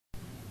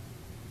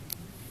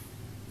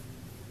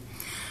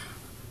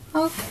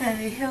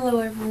Okay,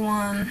 hello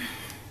everyone.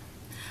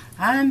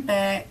 I'm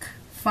back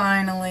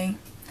finally.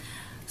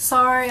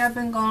 Sorry I've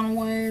been gone a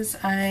ways.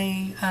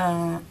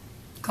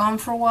 Gone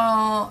for a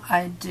while.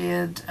 I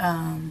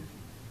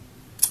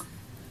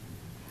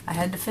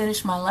had to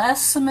finish my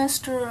last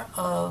semester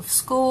of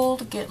school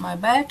to get my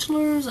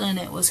bachelor's, and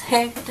it was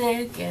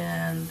hectic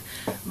and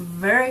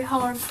very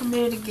hard for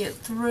me to get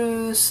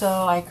through,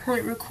 so I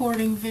quit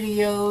recording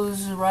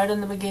videos right in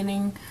the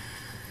beginning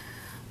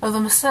of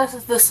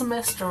the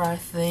semester, I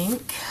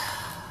think.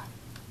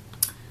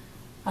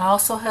 I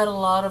also had a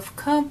lot of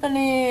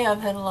company.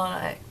 I've had a lot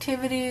of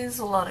activities,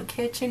 a lot of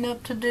catching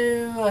up to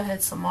do. I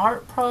had some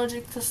art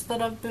projects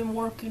that I've been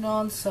working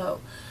on,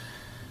 so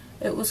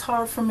it was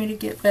hard for me to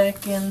get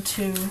back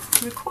into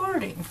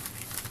recording.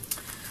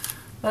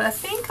 But I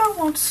think I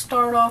want to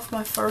start off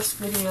my first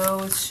video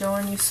with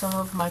showing you some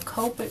of my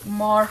Copic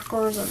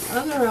markers and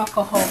other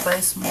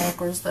alcohol-based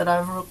markers that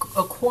I've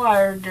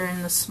acquired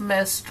during the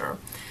semester,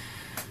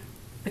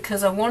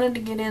 because I wanted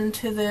to get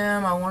into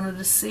them. I wanted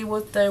to see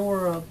what they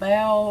were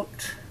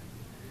about,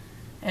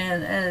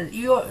 and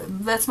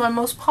that's my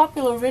most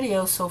popular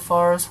video so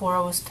far, is where I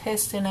was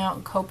testing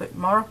out Copic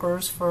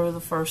markers for the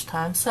first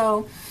time.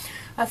 So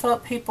I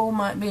thought people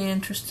might be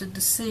interested to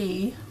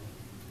see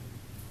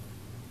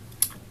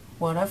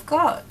what I've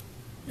got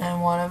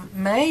and what I've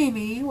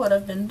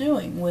been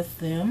doing with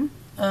them.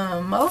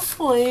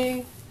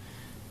 Mostly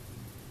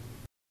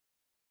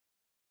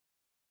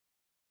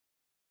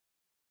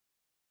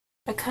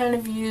I kind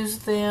of use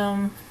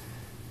them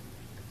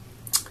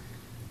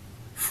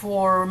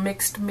for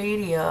mixed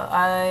media.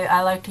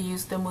 I like to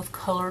use them with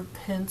colored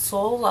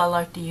pencils. I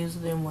like to use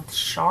them with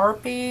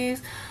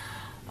Sharpies.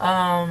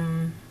 I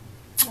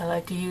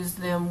like to use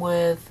them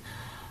with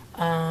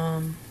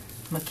colored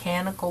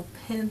mechanical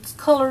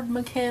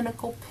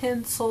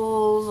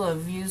pencils.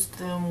 I've used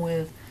them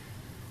with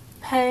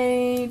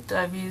paint.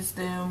 I've used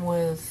them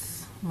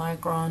with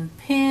micron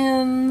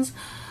pens.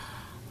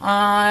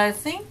 I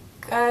think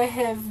I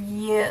have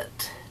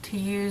yet to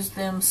use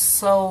them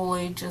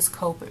solely just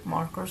Copic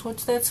markers,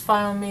 which that's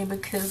fine with me,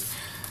 because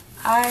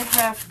I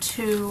have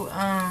to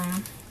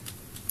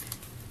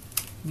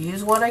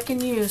use what I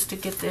can use to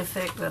get the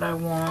effect that I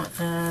want,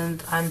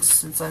 and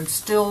since I'm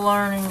still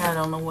learning, I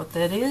don't know what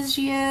that is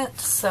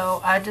yet,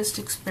 so I just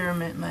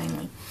experiment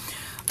mainly.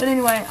 But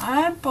anyway,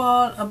 I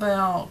bought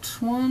about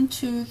 5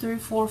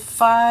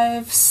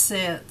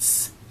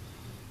 sets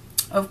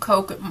of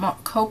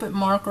Copic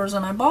markers,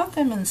 and I bought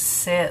them in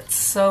sets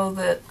so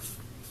that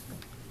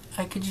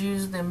I could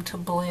use them to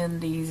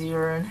blend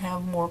easier and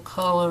have more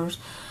colors.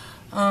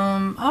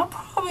 I'll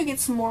probably get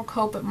some more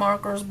Copic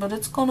markers, but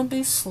it's going to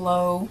be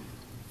slow.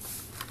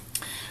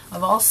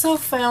 I've also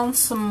found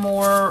some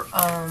more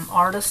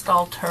artist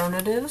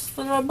alternatives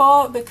that I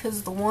bought,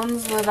 because the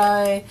ones that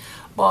I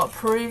bought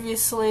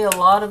previously, a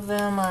lot of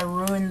them I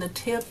ruined the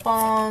tip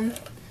on.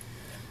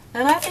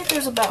 And I think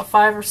there's about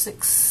 5 or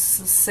 6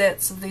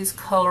 sets of these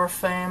color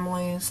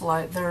families.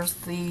 Like there's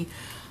the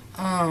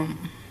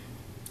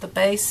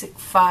basic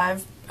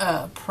 5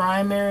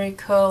 primary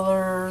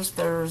colors.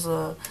 There's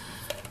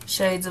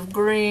shades of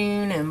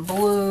green and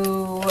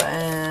blue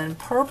and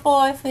purple,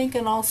 I think,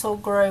 and also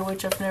gray,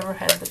 which I've never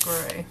had the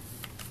gray.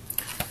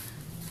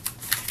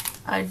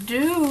 I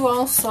do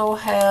also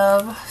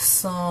have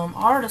some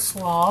Artist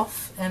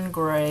Loft in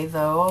gray,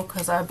 though,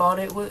 because I bought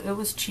it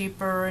was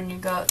cheaper, and you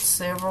got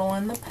several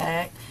in the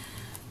pack,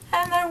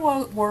 and they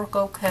work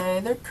okay.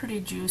 They're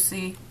pretty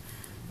juicy.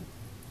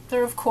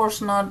 They're of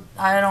course not,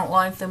 I don't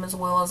like them as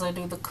well as I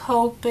do the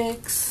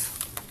Copics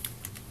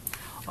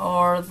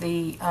or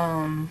the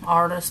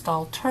artist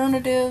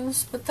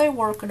alternatives, but they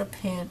work in a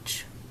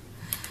pinch.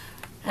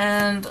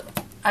 And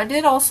I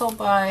did also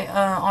buy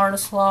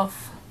Artist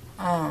Loft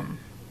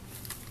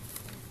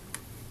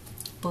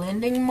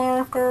blending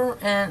marker,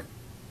 and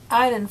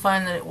I didn't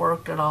find that it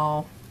worked at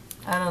all.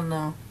 I don't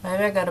know.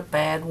 Maybe I got a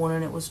bad one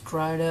and it was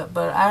dried up,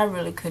 but I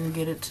really couldn't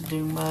get it to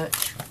do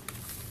much.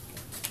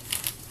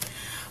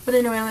 But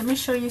anyway, let me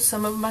show you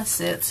some of my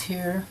sets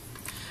here.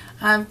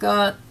 I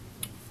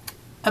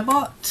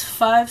bought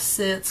 5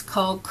 sets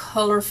called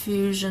Color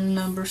Fusion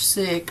number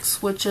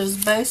 6, which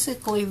is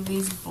basically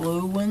these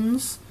blue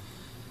ones.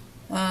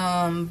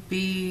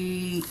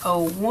 B01,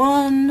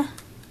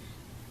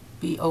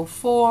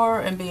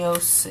 B04, and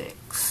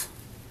B06.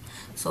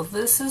 So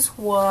this is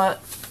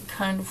what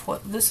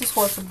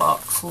the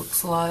box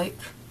looks like.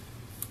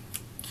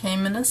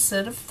 Came in a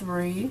set of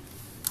 3.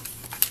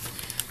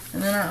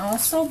 And then I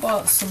also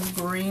bought some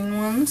green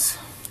ones.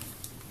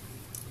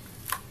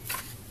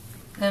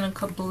 And a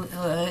couple,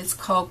 it's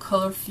called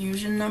Color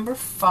Fusion number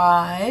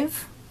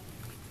 5.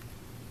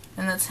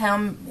 And that's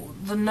how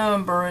the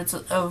number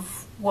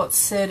of what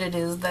set it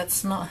is.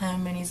 That's not how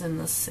many's in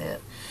the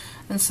set.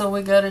 And so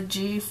we got a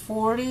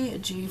G40, a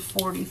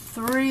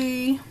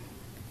G43.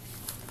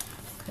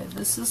 Okay,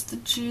 this is the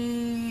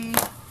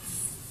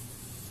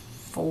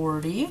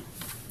G40.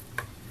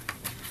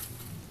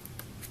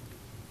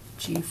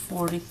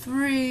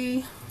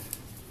 G43.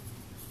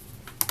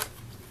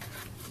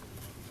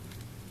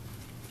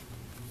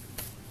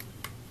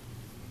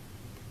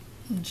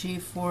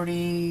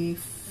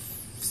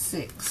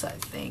 G46, I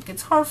think.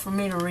 It's hard for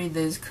me to read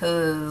these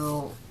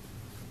because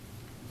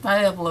I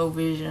have low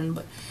vision,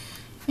 but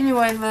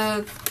anyway,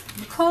 the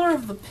color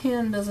of the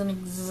pen doesn't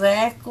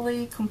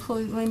exactly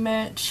completely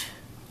match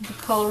the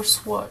color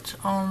swatch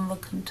on the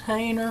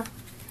container,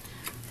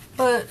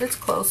 but it's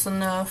close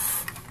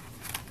enough.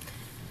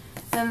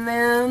 And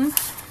then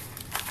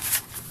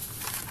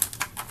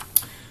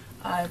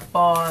I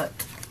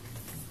bought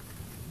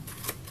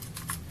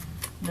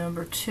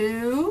number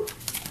 2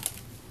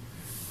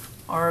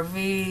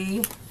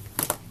 RV00,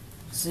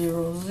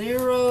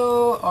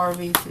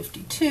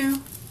 RV52,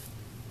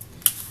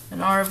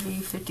 and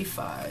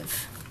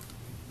RV55.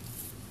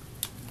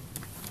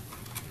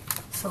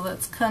 So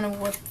that's kind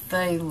of what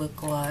they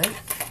look like.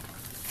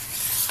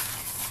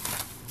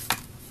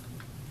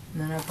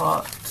 And then I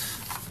bought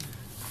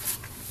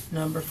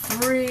number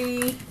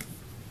 3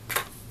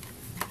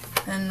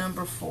 and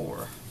number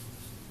 4.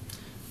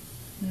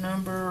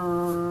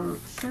 Number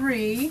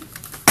 3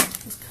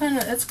 is kind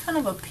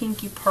of a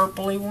pinky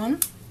purpley one.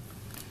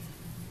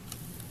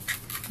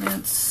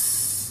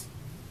 It's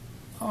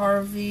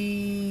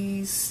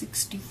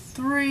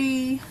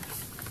RV63,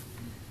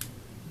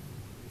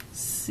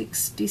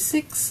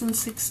 66, and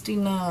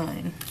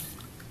 69.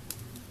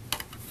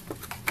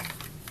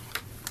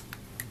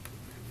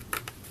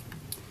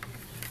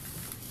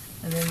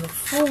 And then the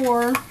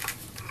 4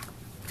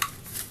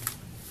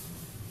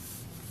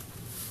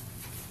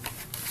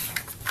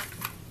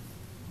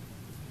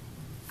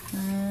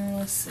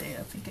 let's see,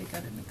 I think I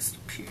got it mixed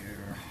up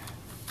here.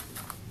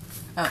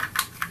 Oh.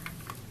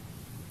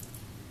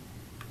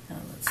 No,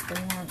 that's the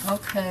one.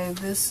 Okay,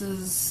 this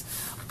is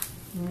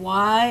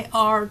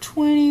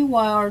YR20,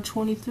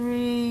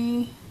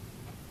 YR23.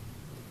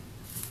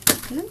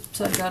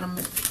 Oops, I got them.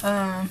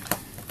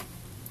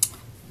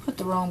 Put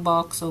the wrong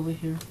box over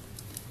here.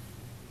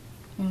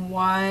 And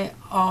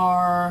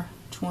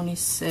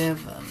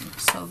YR27.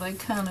 So they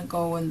kind of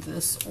go in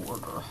this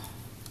order.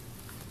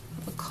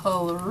 The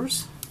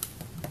colors.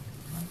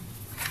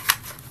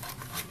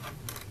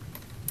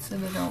 So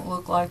they don't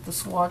look like the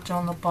swatch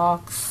on the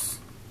box,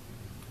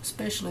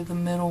 especially the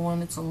middle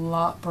one. It's a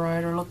lot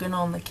brighter looking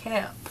on the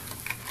cap.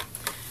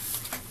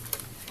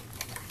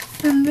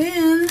 And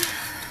then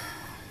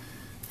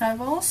I've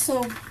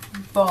also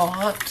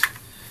bought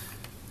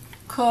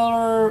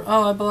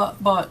I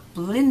bought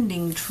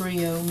Blending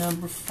Trio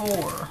number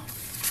 4.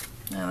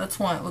 Now that's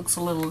why it looks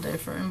a little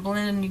different. And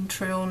Blending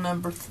Trio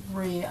number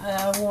 3,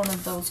 I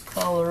wanted those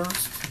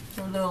colors.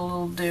 They're a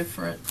little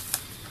different.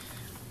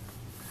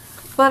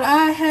 But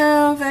I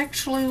have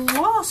actually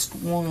lost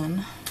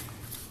one.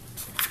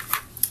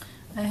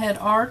 I had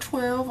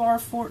R12,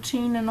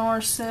 R14, and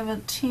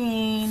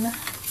R17.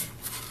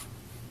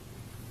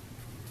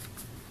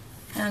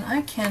 And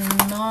I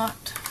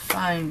cannot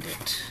find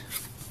it.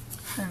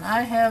 And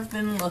I have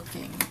been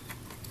looking.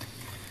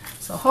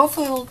 So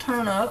hopefully it'll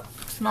turn up.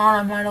 If not,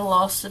 I might have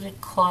lost it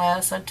at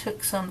class. I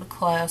took some to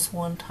class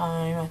one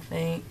time, I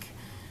think.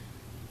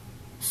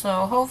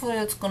 So hopefully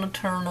it's going to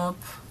turn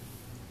up,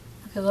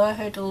 because I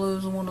hate to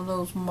lose one of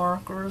those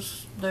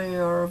markers. They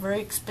are very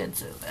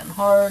expensive and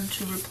hard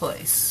to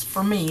replace,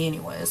 for me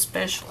anyway,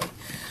 especially.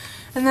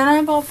 And then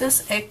I bought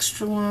this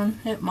extra one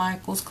at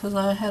Michael's because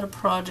I had a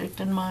project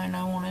in mind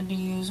I wanted to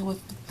use with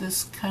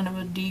this kind of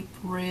a deep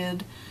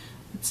red.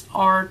 It's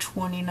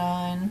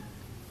R29.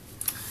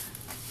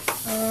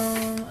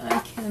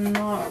 I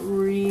cannot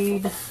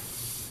read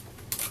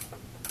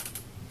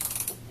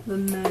the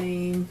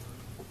name.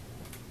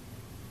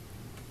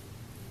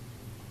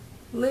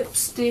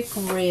 Lipstick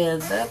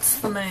Red, that's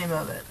the name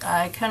of it.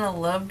 I kind of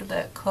loved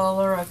that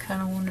color. I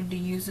kind of wanted to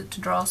use it to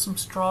draw some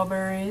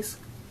strawberries.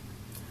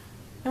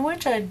 In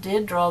which I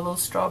did draw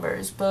those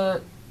strawberries,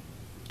 but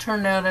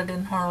turned out I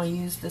didn't hardly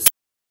use this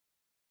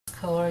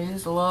color. I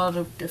used a lot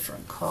of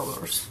different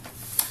colors,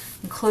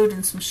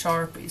 including some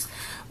Sharpies.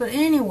 But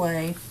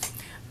anyway,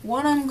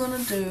 what I'm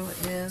going to do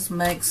is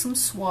make some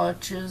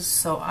swatches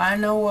so I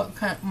know what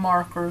kind of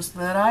markers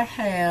that I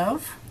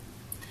have,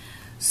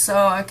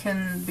 so I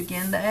can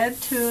begin to add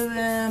to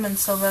them, and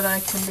so that I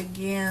can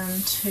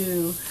begin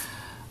to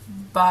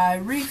buy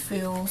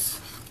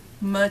refills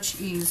much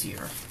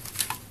easier.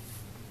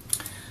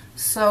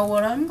 So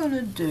what I'm going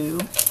to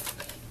do,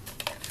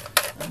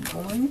 I'm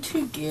going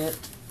to get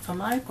a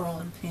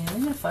micron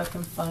pen, if I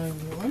can find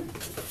one,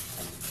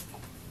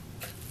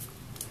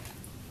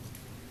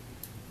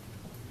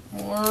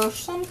 or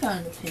some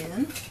kind of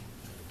pen.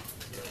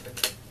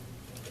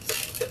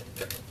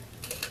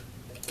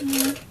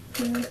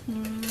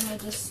 I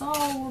just saw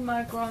a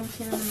micron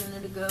pen a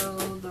minute ago.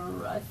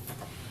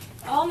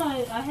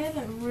 I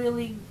haven't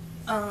really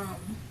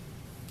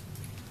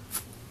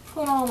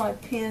put all my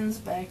pens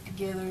back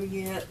together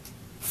yet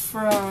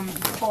from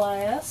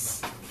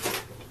class,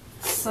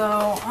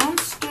 so I'm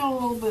still a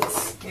little bit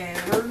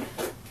scattered.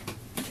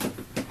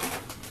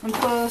 And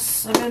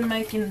plus, I've been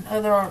making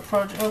other art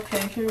projects.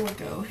 Okay, here we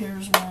go.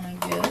 Here's one, I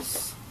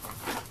guess.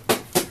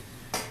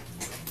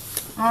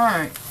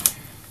 Alright.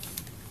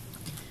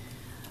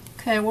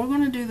 Okay, we're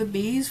going to do the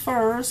B's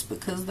first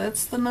because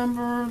that's the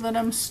number that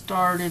I'm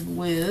started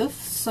with.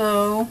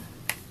 So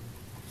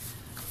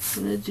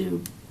I'm going to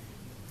do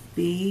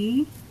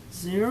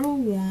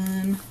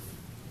B01,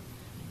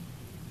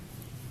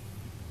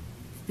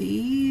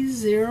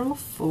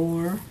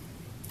 B04,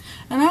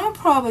 and I'll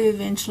probably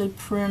eventually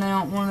print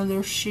out one of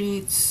their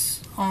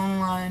sheets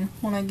online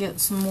when I get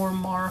some more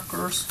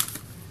markers.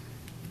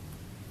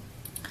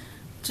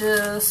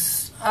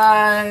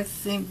 I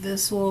think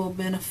this will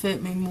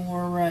benefit me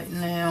more right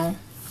now.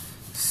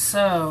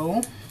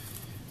 So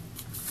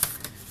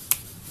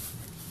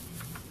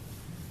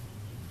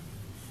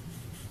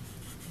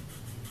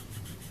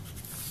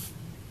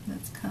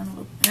that's kind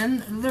of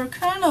and they're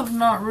kind of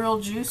not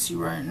real juicy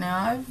right now.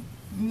 I've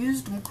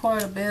used them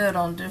quite a bit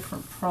on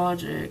different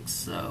projects,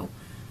 so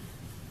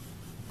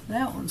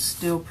that one's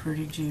still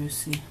pretty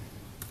juicy.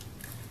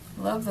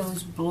 Love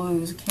those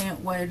blues.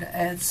 Can't wait to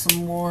add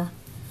some more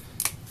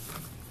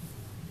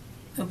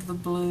of the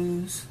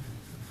blues.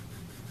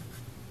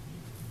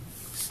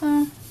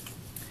 So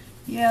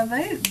yeah,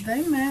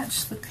 they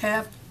match the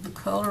cap, the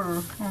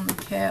color on the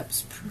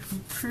caps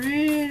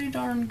pretty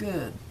darn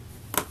good.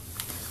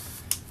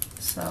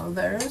 So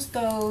there's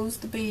those,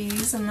 the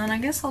B's, and then I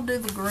guess I'll do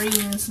the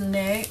greens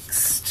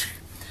next.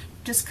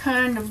 Just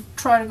kind of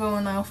try to go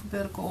in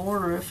alphabetical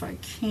order if I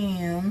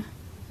can.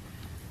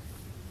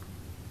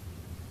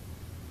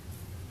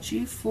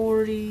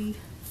 G40,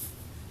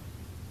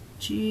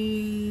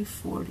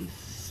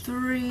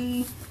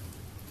 G43,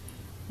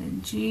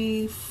 and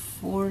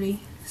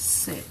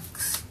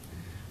G46.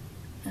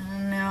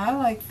 And now I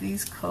like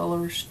these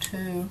colors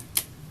too.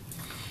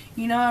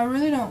 You know, I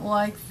really don't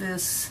like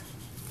this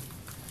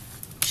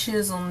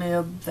chisel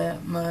nib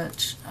that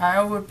much.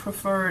 I would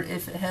prefer it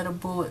if it had a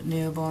bullet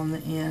nib on the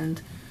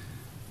end.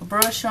 A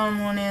brush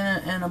on one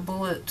end and a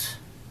bullet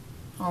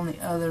on the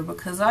other,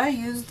 because I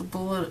use the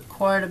bullet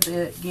quite a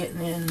bit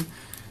getting in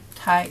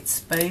tight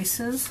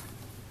spaces,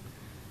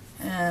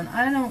 and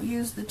I don't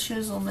use the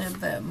chisel nib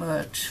that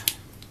much.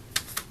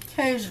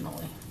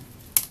 Occasionally.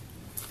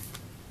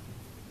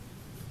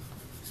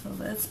 So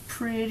that's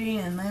pretty,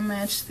 and they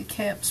match the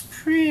caps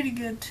pretty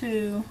good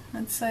too.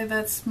 I'd say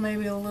that's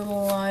maybe a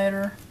little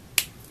lighter,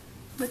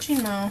 but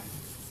you know.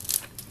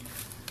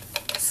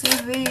 See,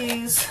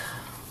 these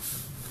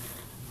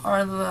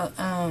are the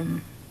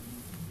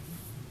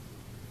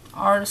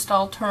artist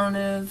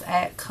alternative.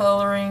 At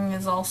coloring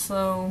is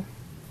also,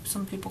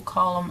 some people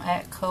call them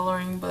at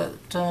coloring, but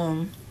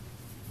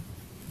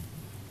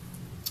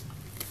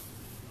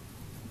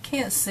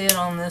can't see it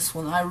on this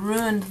one. I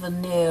ruined the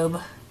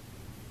nib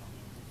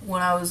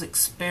when I was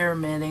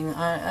experimenting.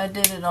 I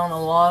did it on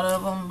a lot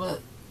of them,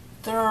 but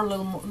they're a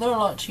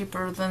lot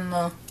cheaper than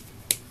the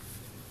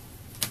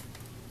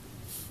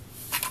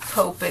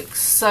Copic.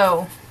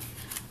 So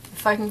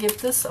if I can get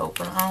this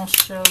open, I'll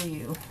show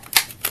you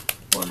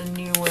what a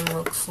new one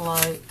looks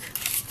like.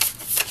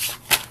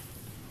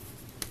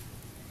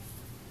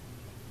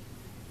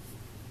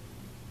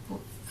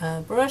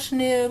 Brush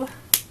nib,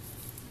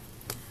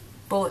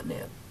 bullet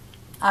nib.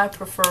 I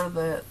prefer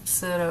that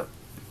setup.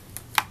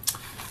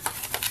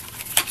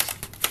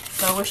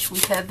 So I wish we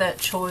had that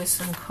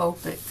choice in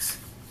Copics.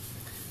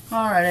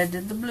 Alright, I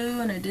did the blue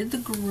and I did the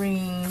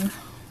green.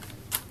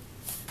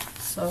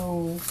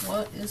 So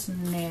what is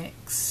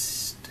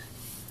next?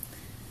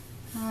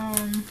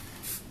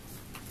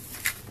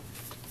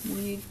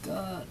 We've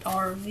got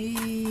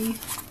RV,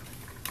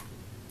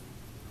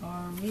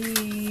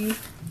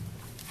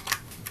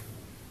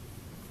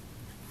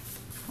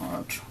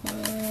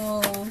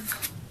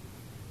 R12,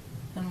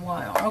 and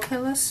YR. Okay,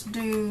 let's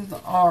do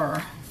the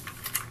R.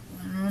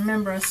 And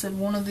remember, I said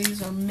one of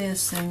these are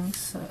missing,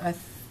 so I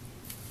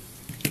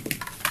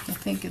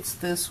think it's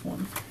this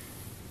one.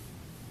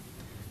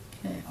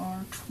 Okay,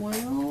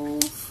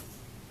 R12.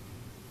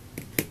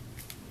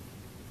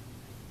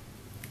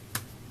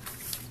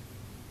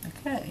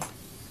 Okay,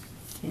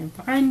 can't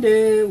find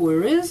it.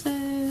 Where is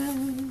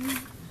it?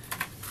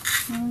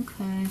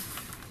 Okay,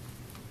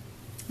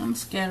 I'm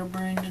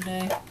scatterbrained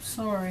today.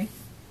 Sorry.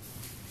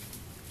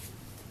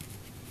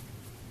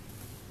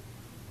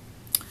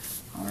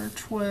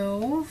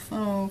 R12.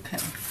 Oh, okay,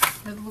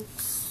 it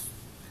looks.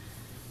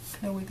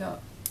 Okay, we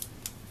got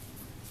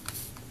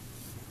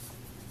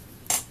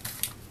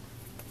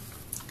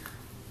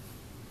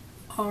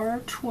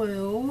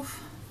R12,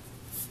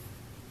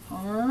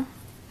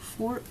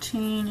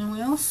 R14, and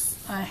we also,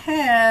 I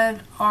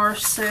had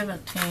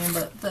R17,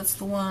 but that's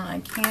the one I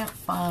can't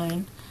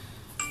find.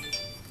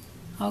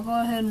 I'll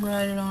go ahead and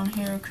write it on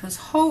here because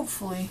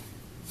hopefully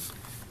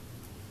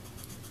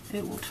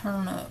it will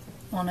turn up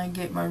when I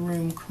get my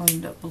room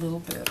cleaned up a little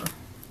better.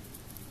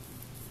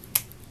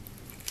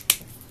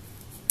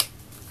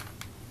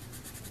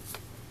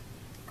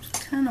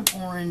 It's kind of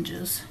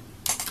oranges.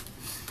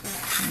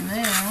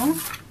 Now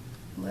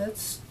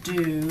let's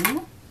do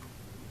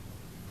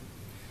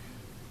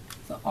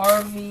the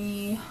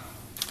RV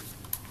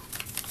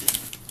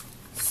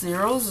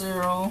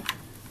 00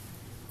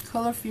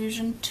 Color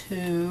Fusion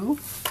 2.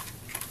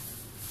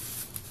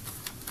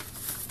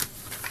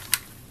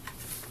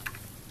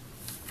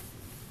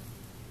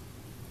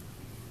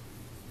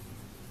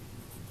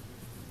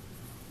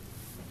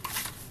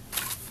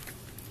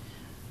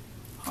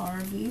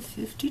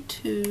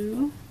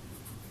 RV52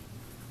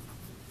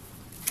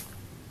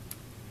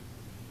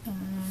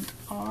 and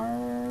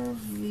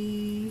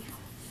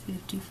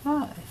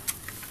RV55.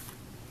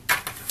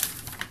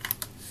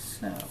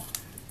 So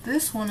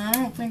this one I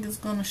don't think is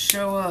going to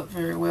show up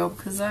very well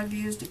because I've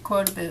used it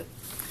quite a bit.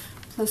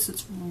 Plus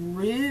it's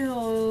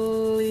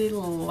really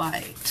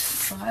light.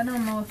 So I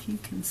don't know if you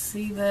can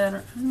see that,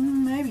 or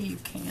maybe you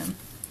can.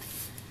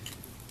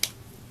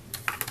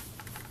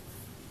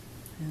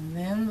 And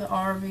then the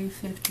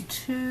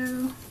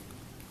RV52.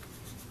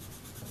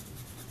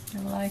 I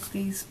like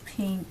these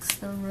pinks,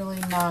 they're really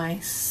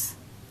nice.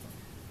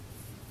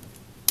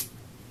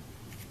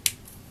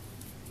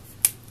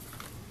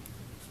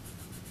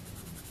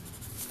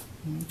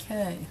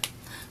 Okay,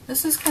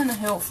 this is kind of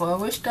helpful. I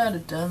wished I'd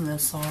have done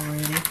this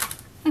already.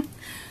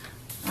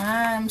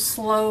 I'm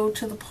slow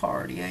to the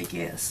party, I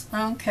guess.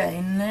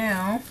 Okay,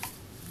 now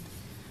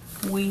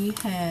we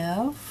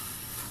have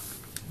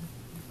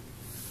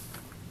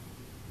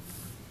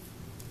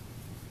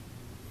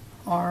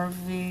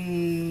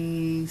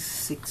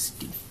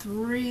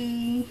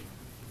RV63,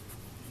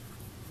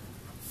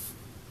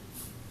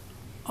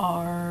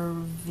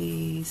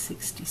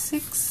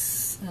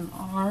 RV66, and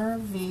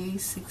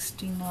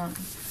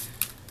RV69.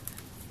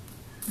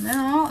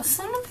 Now,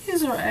 some of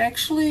these are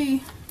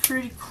actually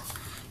pretty,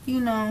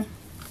 you know,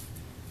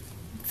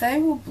 they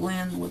will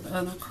blend with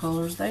other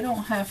colors. They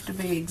don't have to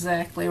be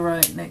exactly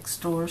right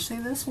next door. See,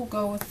 this will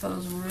go with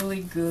those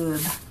really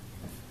good.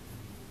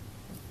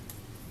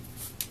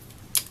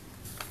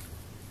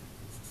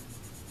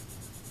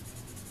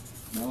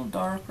 A little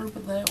darker,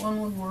 but that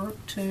one would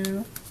work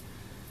too.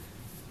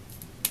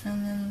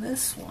 And then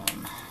this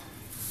one.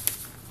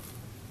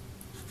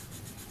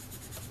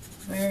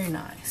 Very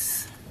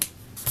nice.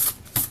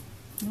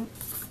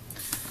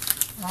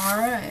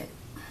 Alright,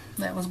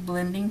 that was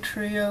Blending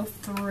Trio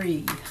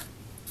 3.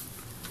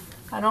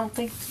 I don't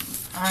think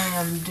I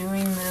am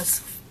doing this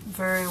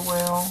very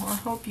well. I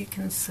hope you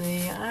can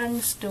see.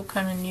 I'm still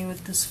kind of new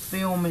at this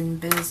filming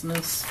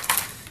business.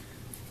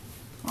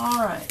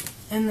 Alright,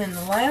 and then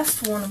the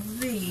last one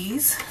of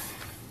these,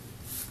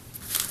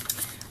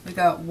 we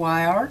got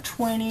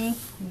YR20,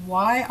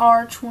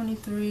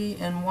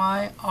 YR23, and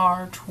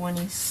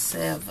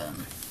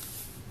YR27.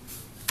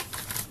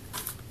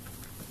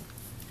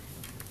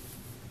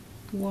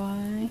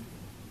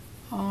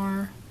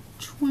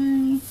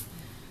 YR20.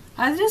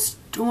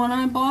 When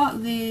I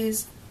bought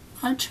these,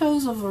 I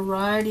chose a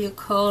variety of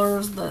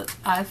colors that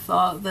I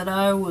thought that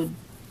I would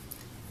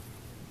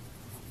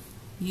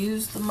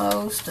use the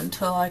most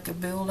until I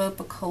could build up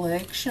a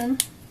collection.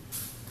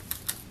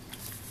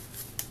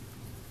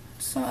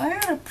 So I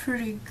got a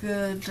pretty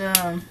good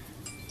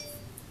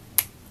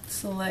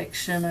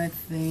selection, I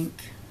think.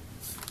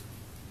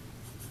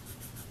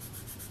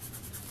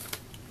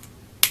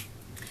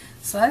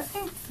 So I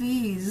think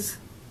these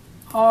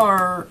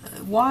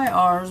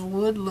YRs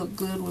would look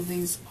good with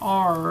these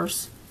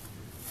Rs.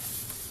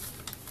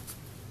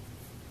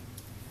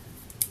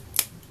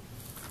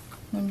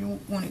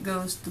 When it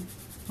goes to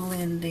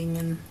blending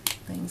and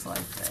things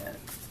like that.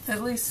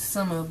 At least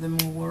some of them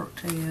will work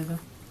together.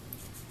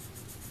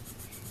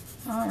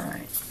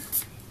 Alright.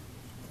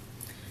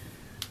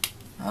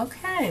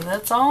 Okay,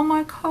 that's all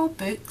my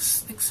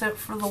Copics except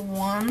for the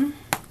one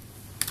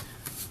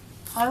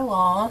I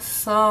lost.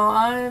 So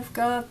I've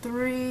got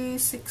 3,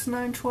 6,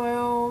 9,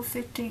 12,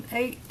 15,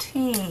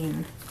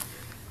 18.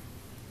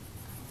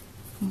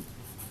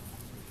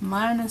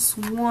 Minus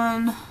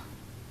 1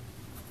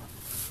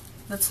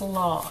 that's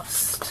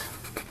lost.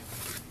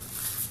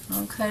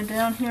 Okay,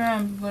 down here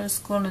I'm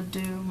just going to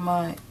do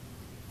my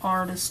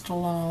artist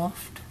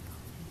loft.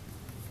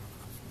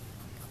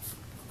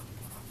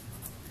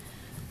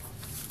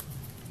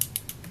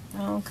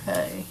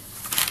 Okay,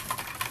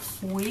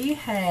 we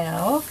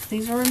have,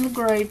 these are in the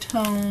gray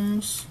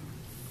tones,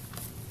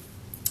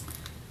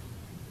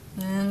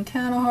 and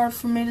kind of hard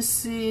for me to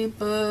see,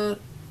 but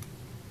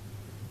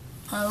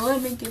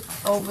let me get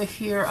over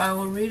here. I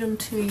will read them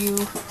to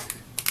you.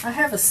 I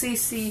have a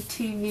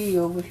CCTV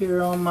over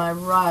here on my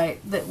right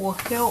that will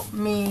help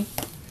me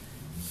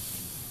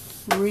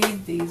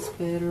read these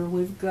better.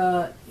 We've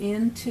got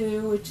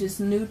N2, which is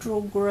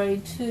neutral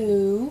gray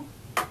 2.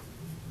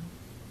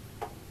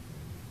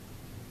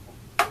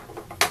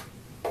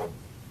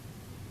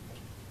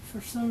 For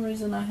some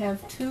reason I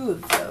have 2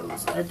 of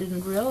those. I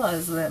didn't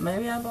realize that.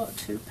 Maybe I bought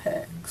 2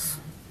 packs.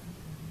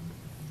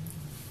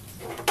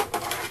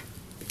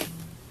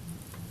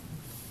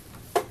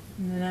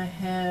 And then I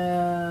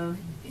have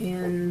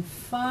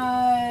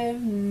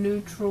N5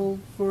 neutral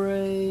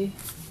gray.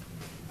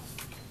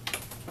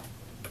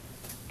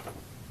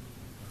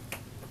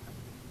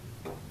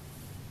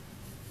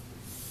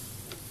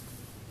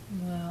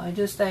 Well, I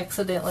just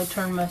accidentally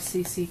turned my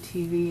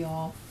CCTV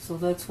off, so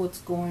that's what's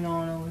going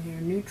on over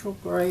here. Neutral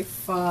gray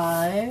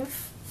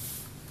 5.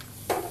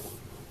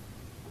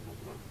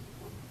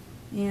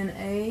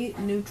 N8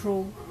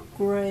 neutral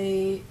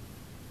gray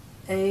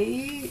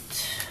 8.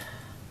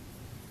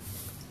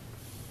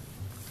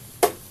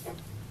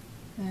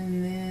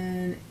 And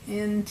then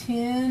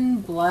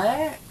N10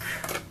 black.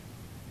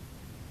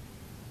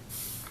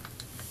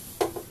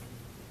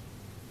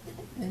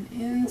 And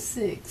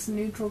N6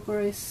 neutral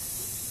gray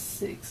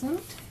 6. Let me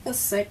take a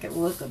second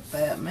look at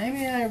that.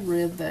 Maybe I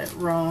read that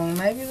wrong.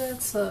 Maybe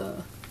that's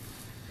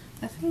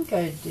I think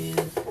I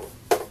did.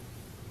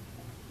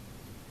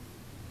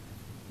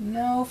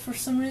 No, for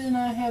some reason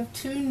I have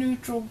two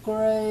neutral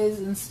grays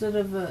instead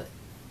of a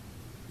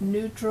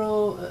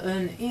neutral,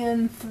 an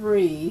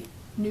N3,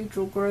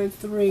 neutral gray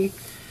 3.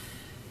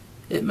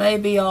 It may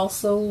be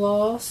also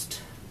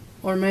lost,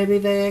 or maybe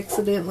they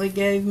accidentally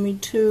gave me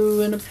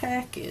two in a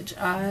package.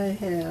 I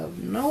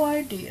have no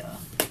idea.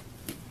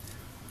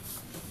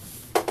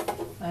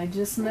 I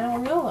just now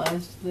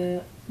realized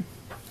that.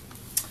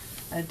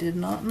 I did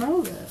not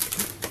know that.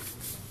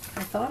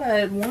 I thought I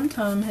had one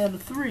time had a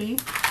 3,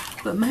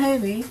 but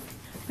maybe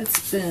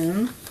it's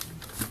been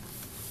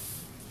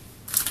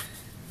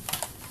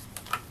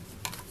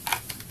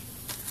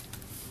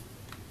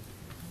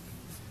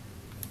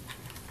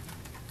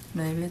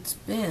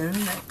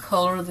that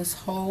color this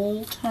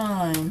whole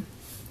time,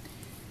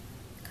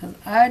 because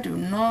I do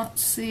not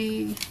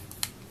see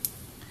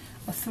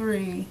a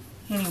 3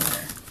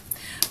 anywhere.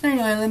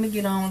 Anyway, let me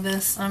get on with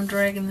this. I'm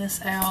dragging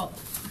this out.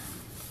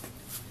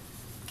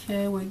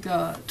 Okay, we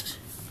got,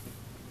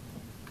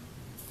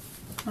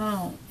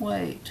 oh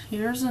wait,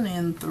 here's an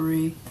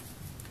N3.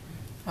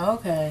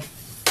 Okay,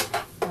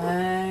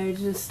 I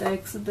just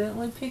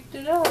accidentally picked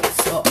it up,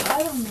 so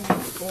I don't know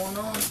what's going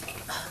on.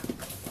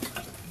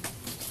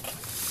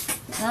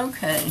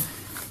 Okay,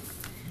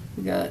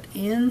 we got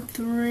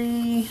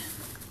N3,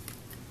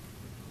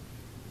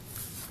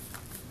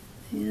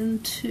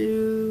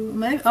 N2,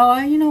 maybe, oh,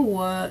 you know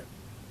what,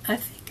 I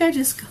think I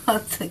just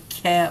got the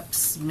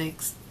caps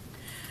mixed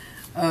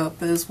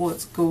up is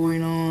what's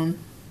going on.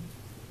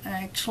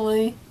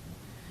 Actually,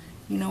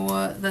 you know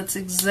what, that's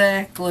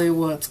exactly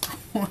what's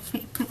going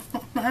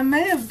on. I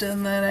may have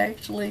done that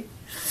actually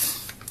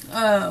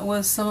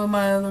with some of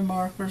my other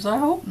markers. I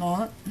hope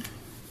not.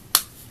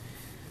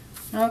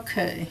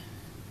 Okay,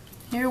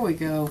 here we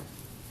go.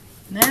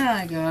 Now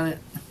I got it.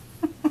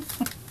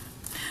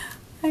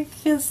 I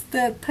guess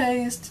that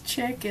pays to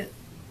check it.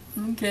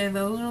 Okay,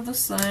 those are the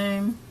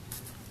same.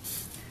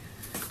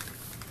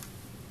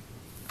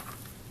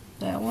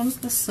 That one's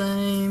the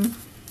same.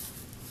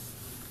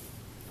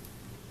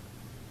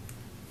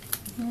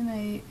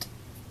 N8.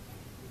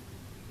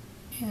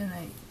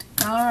 N8.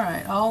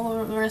 Alright, all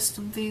the rest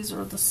of these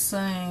are the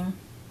same.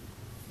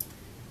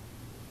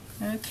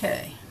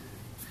 Okay.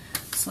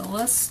 So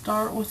let's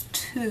start with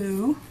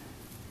 2.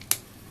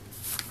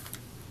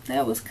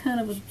 That was kind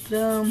of a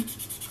dumb...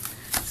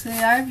 See,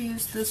 I've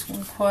used this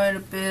one quite a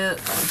bit.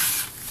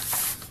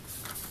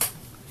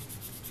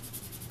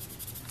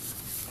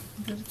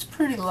 But it's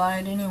pretty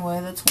light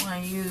anyway, that's why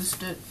I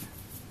used it.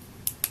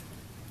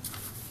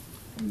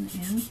 And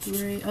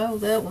N3, oh,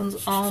 that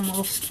one's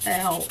almost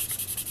out.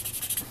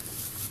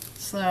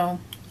 So,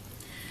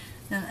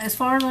 and as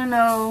far as I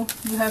know,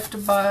 you have to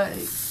buy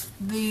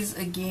these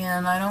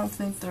again. I don't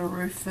think they're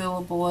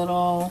refillable at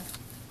all.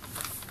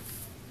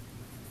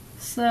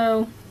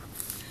 So,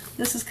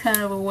 this is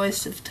kind of a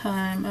waste of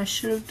time. I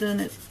should have done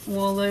it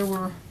while they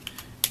were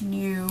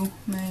new,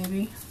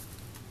 maybe.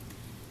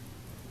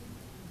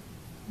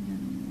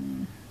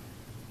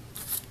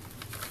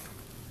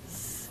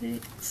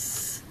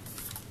 6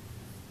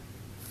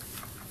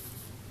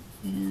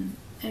 and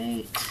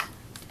 8.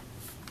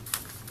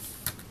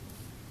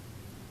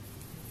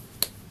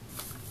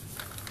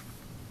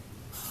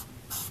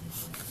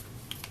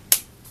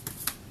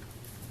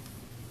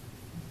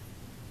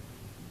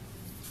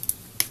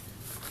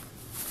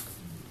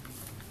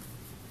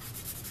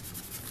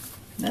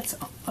 That's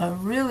a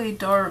really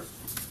dark,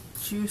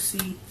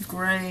 juicy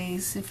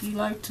grays. If you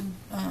like to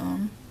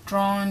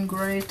draw in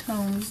gray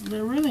tones,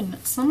 they're really,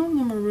 some of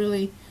them are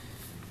really,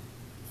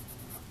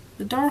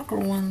 the darker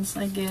ones,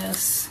 I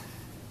guess,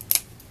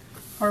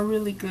 are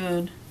really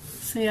good.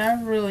 See, I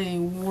really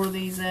wore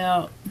these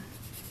out.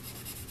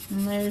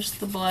 And there's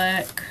the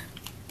black.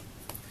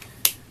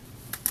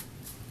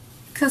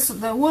 Because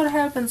what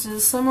happens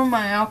is some of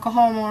my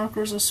alcohol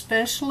markers,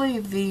 especially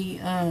the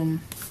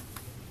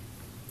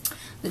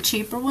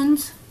cheaper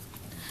ones,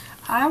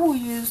 I will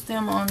use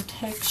them on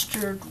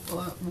textured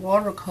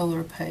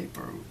watercolor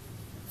paper.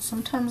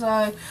 Sometimes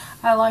I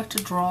like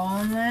to draw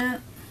on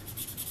that.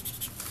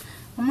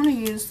 I'm going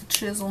to use the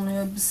chisel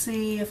nib to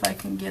see if I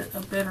can get a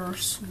better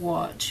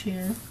swatch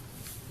here.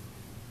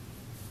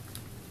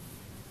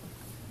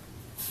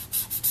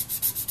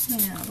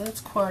 Yeah,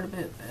 that's quite a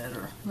bit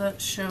better.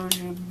 That shows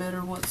you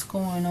better what's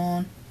going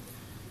on.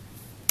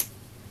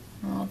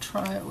 I'll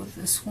try it with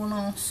this one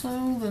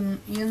also, the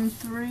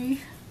N3.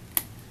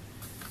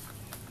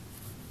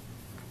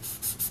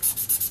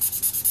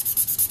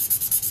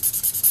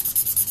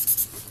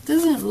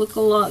 Doesn't look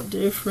a lot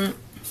different.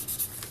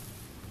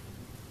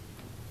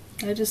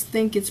 I just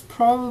think it's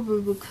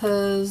probably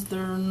because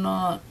they're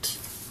not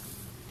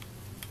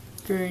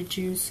very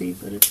juicy,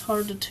 but it's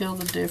hard to tell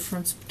the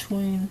difference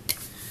between.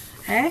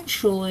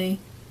 Actually,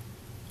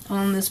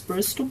 on this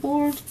Bristol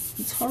board.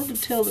 It's hard to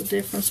tell the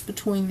difference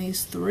between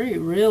these three,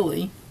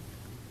 really.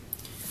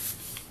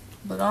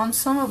 But on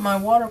some of my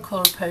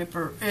watercolor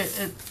paper,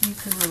 you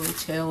can really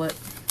tell it.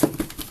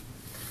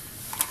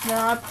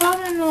 Now, I'm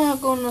probably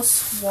not going to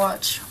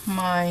swatch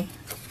my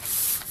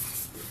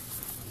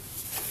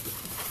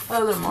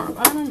other mark.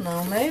 I don't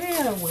know. Maybe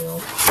I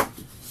will.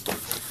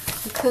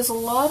 Because a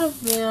lot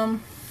of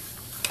them,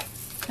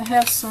 I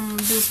have some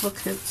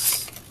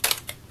duplicates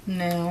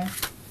now.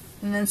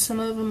 And then some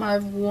of them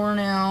I've worn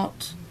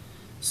out.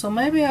 So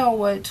maybe I'll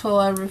wait till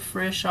I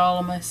refresh all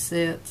of my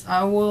sets.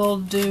 I will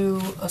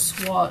do a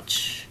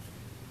swatch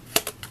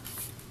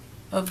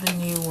of the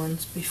new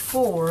ones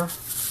before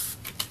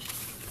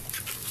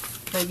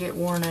they get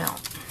worn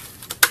out.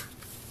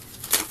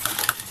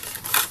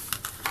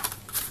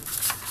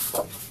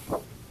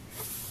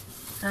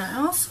 And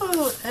I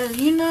also,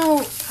 you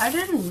know, I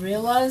didn't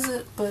realize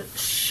it, but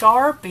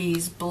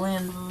Sharpies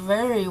blend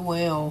very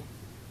well.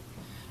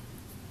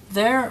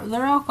 They're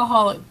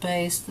alcoholic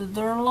based.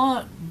 They're a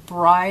lot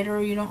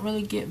brighter. You don't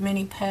really get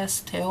many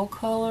pastel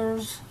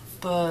colors,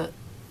 but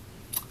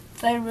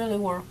they really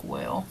work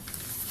well.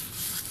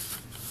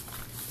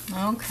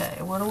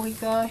 Okay, what do we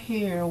got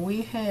here?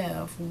 We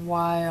have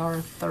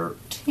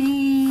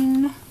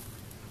YR13.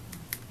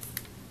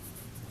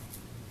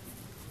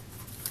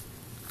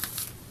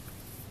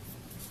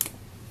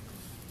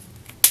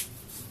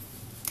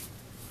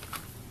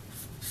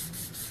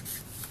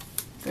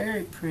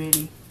 Very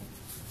pretty.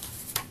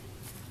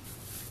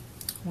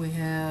 We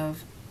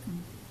have,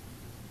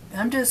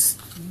 I'm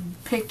just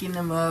picking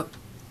them up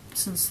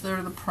since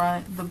they're the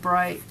bright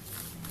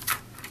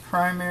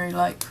primary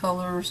light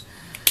colors.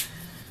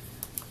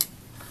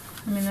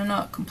 I mean, they're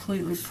not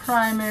completely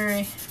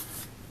primary.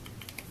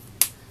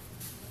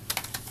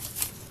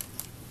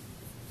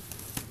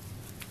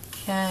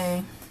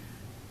 Okay.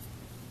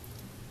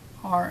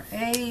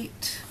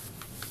 R8.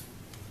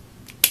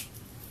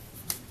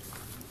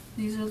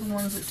 These are the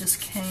ones that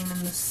just came in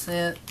the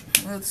set.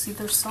 Let's see,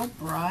 they're so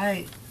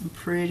bright and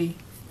pretty.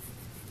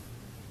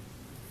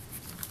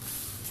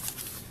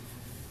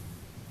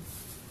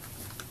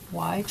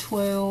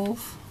 Y12.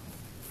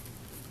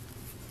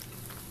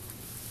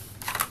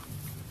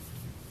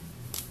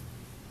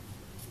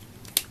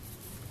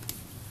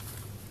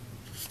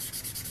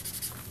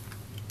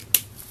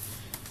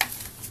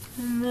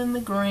 And then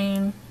the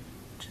green,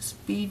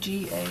 just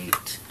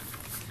BG8.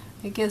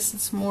 I guess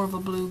it's more of a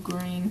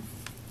blue-green.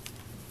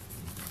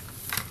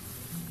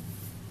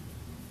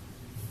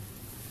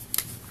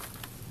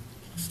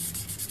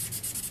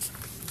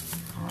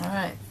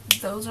 Alright,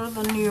 those are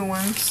the new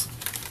ones.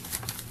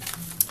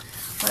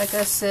 Like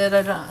I said,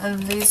 I don't,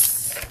 and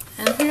these,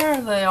 and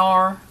here they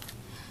are.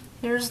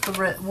 Here's the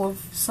red, well,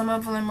 some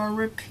of them are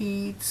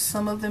repeats,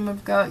 some of them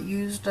have got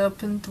used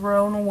up and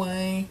thrown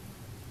away.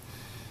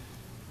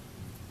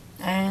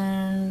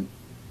 And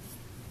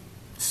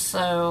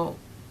so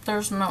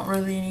there's not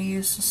really any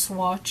use of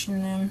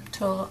swatching them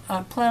till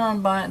I plan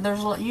on buying.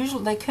 There's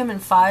usually they come in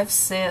 5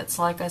 sets,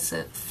 like I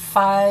said,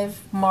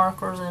 5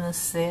 markers in a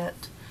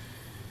set.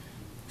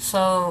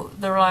 So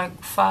they're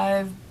like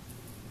 5.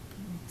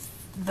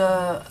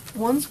 The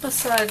ones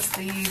besides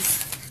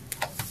these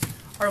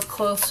are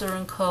closer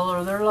in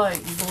color. They're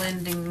like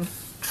blending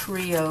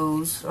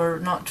trios, or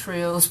not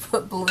trios,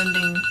 but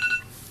blending.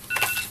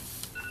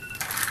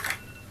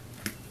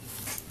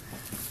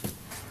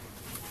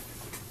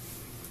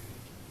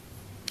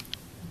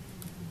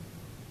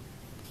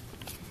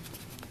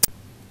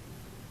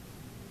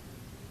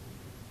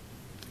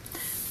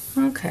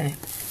 Okay.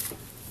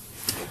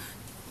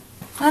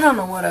 I don't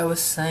know what I was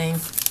saying.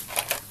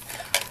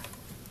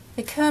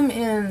 They come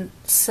in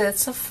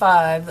sets of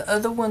 5. The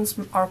other ones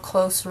are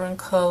closer in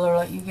color.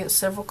 Like you get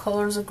several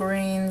colors of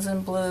greens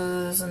and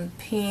blues and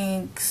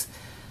pinks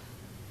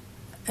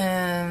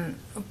and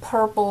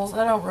purples.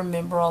 I don't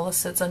remember all the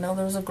sets. I know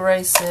there's a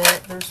gray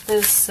set. There's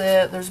this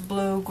set. There's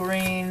blue,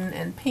 green,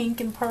 and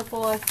pink and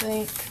purple, I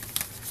think.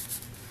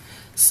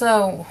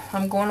 So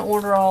I'm going to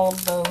order all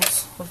of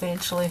those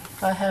eventually.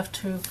 I have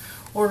to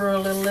order a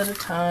little at a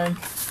time.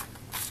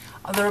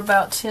 They're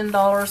about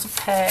 $10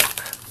 a pack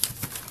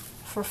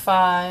for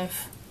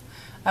 5.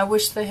 I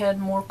wish they had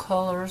more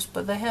colors,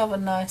 but they have a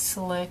nice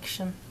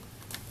selection.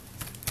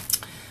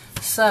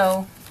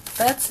 So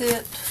that's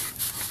it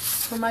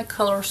for my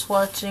color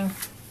swatching.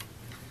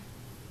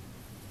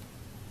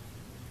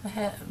 I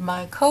have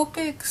my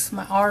Copics,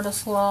 my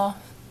Artist Law,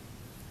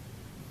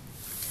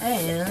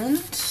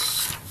 and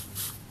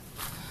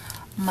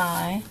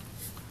my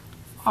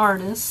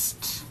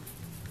Artist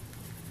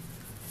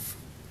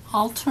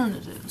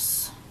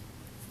Alternatives.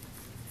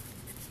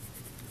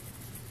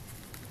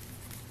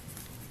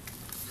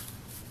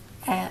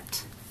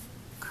 At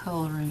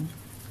coloring.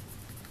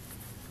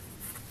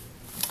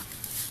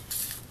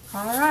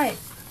 Alright,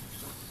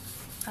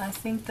 I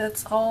think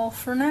that's all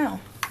for now.